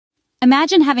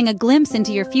Imagine having a glimpse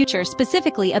into your future,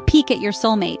 specifically a peek at your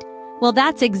soulmate. Well,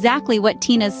 that's exactly what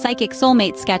Tina's Psychic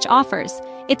Soulmate Sketch offers.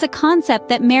 It's a concept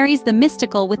that marries the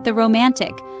mystical with the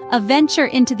romantic, a venture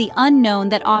into the unknown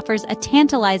that offers a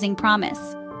tantalizing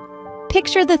promise.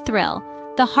 Picture the thrill,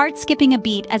 the heart skipping a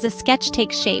beat as a sketch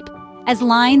takes shape, as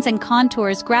lines and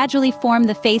contours gradually form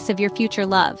the face of your future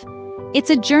love. It's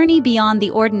a journey beyond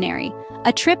the ordinary,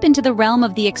 a trip into the realm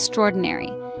of the extraordinary.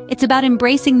 It's about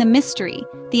embracing the mystery,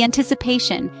 the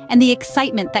anticipation, and the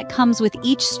excitement that comes with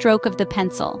each stroke of the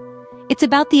pencil. It's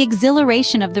about the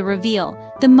exhilaration of the reveal,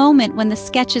 the moment when the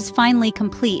sketch is finally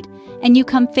complete, and you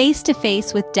come face to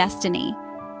face with destiny.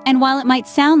 And while it might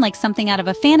sound like something out of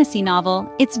a fantasy novel,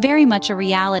 it's very much a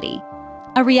reality.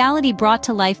 A reality brought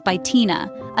to life by Tina,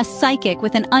 a psychic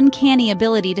with an uncanny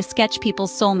ability to sketch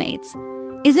people's soulmates.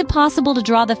 Is it possible to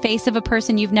draw the face of a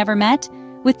person you've never met?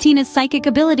 With Tina's psychic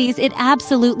abilities, it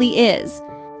absolutely is.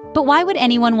 But why would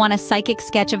anyone want a psychic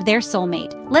sketch of their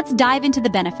soulmate? Let's dive into the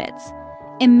benefits.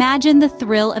 Imagine the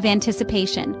thrill of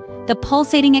anticipation, the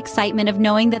pulsating excitement of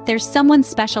knowing that there's someone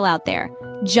special out there,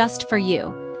 just for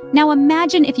you. Now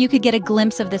imagine if you could get a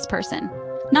glimpse of this person.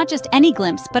 Not just any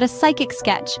glimpse, but a psychic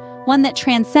sketch, one that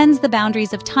transcends the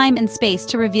boundaries of time and space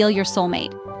to reveal your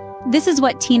soulmate. This is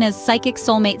what Tina's Psychic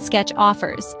Soulmate Sketch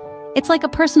offers. It's like a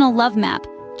personal love map,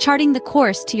 charting the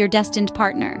course to your destined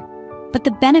partner. But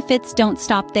the benefits don't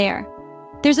stop there.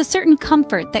 There's a certain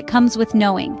comfort that comes with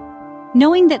knowing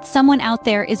that someone out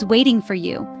there is waiting for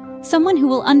you, someone who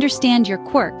will understand your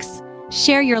quirks,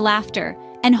 share your laughter,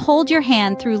 and hold your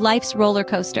hand through life's roller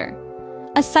coaster.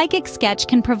 A psychic sketch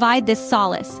can provide this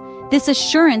solace, this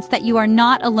assurance that you are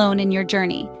not alone in your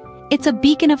journey. It's a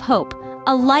beacon of hope,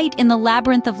 a light in the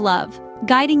labyrinth of love,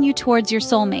 guiding you towards your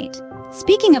soulmate.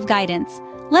 Speaking of guidance,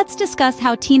 let's discuss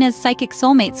how Tina's Psychic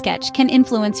Soulmate Sketch can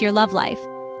influence your love life.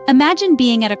 Imagine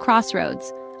being at a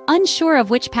crossroads, unsure of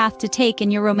which path to take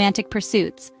in your romantic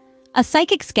pursuits. A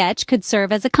psychic sketch could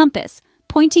serve as a compass,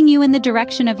 pointing you in the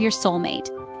direction of your soulmate.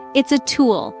 It's a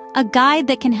tool, a guide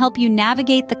that can help you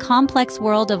navigate the complex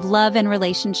world of love and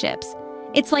relationships.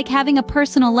 It's like having a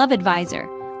personal love advisor,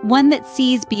 one that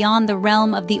sees beyond the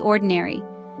realm of the ordinary.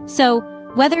 So,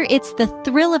 whether it's the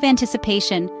thrill of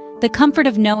anticipation, the comfort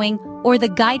of knowing, or the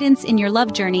guidance in your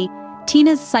love journey,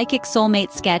 Tina's Psychic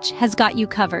Soulmate Sketch has got you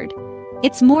covered.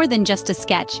 It's more than just a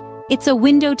sketch. It's a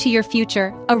window to your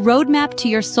future, a roadmap to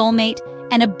your soulmate,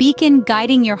 and a beacon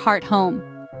guiding your heart home.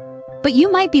 But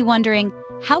you might be wondering,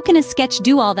 how can a sketch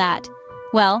do all that?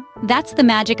 Well, that's the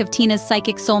magic of Tina's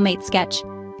Psychic Soulmate Sketch.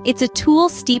 It's a tool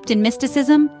steeped in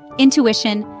mysticism,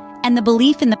 intuition, and the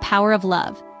belief in the power of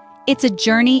love. It's a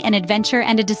journey, an adventure,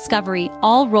 and a discovery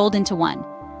all rolled into one.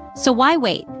 So why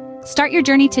wait? Start your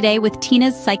journey today with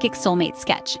Tina's Psychic Soulmate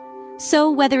Sketch. So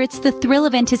whether it's the thrill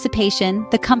of anticipation,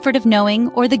 the comfort of knowing,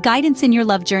 or the guidance in your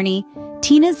love journey,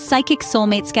 Tina's Psychic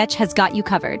Soulmate Sketch has got you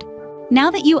covered.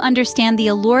 Now that you understand the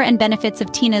allure and benefits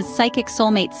of Tina's Psychic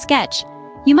Soulmate Sketch,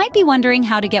 you might be wondering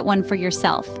how to get one for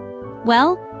yourself.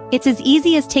 Well, it's as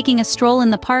easy as taking a stroll in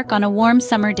the park on a warm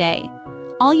summer day.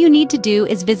 All you need to do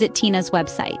is visit Tina's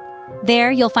website.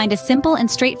 There, you'll find a simple and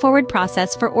straightforward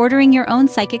process for ordering your own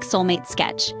Psychic Soulmate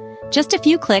Sketch. Just a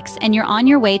few clicks and you're on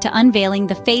your way to unveiling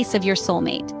the face of your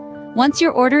soulmate. Once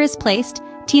your order is placed,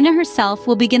 Tina herself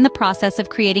will begin the process of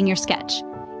creating your sketch.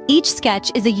 Each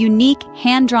sketch is a unique,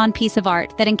 hand-drawn piece of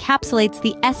art that encapsulates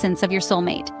the essence of your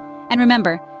soulmate. And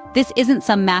remember, this isn't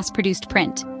some mass-produced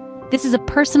print. This is a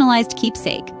personalized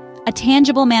keepsake, a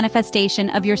tangible manifestation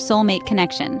of your soulmate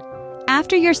connection.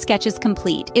 After your sketch is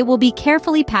complete, it will be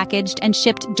carefully packaged and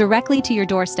shipped directly to your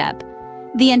doorstep.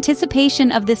 The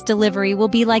anticipation of this delivery will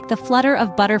be like the flutter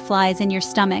of butterflies in your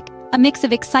stomach, a mix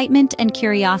of excitement and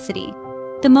curiosity.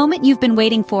 The moment you've been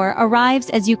waiting for arrives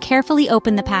as you carefully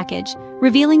open the package,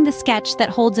 revealing the sketch that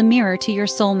holds a mirror to your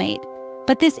soulmate.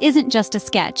 But this isn't just a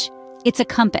sketch. It's a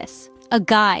compass, a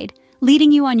guide,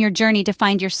 leading you on your journey to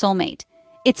find your soulmate.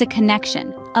 It's a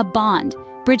connection, a bond,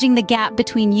 bridging the gap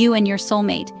between you and your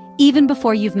soulmate, even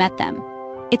before you've met them.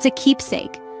 It's a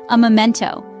keepsake, a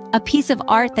memento, a piece of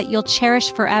art that you'll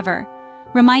cherish forever,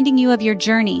 reminding you of your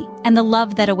journey and the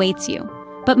love that awaits you.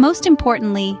 But most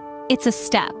importantly, it's a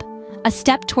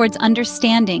step towards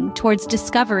understanding, towards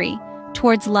discovery,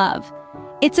 towards love.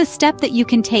 It's a step that you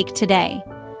can take today.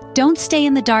 Don't stay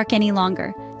in the dark any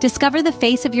longer. Discover the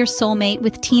face of your soulmate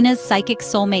with Tina's Psychic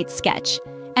Soulmate Sketch.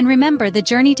 And remember, the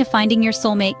journey to finding your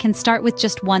soulmate can start with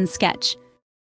just one sketch.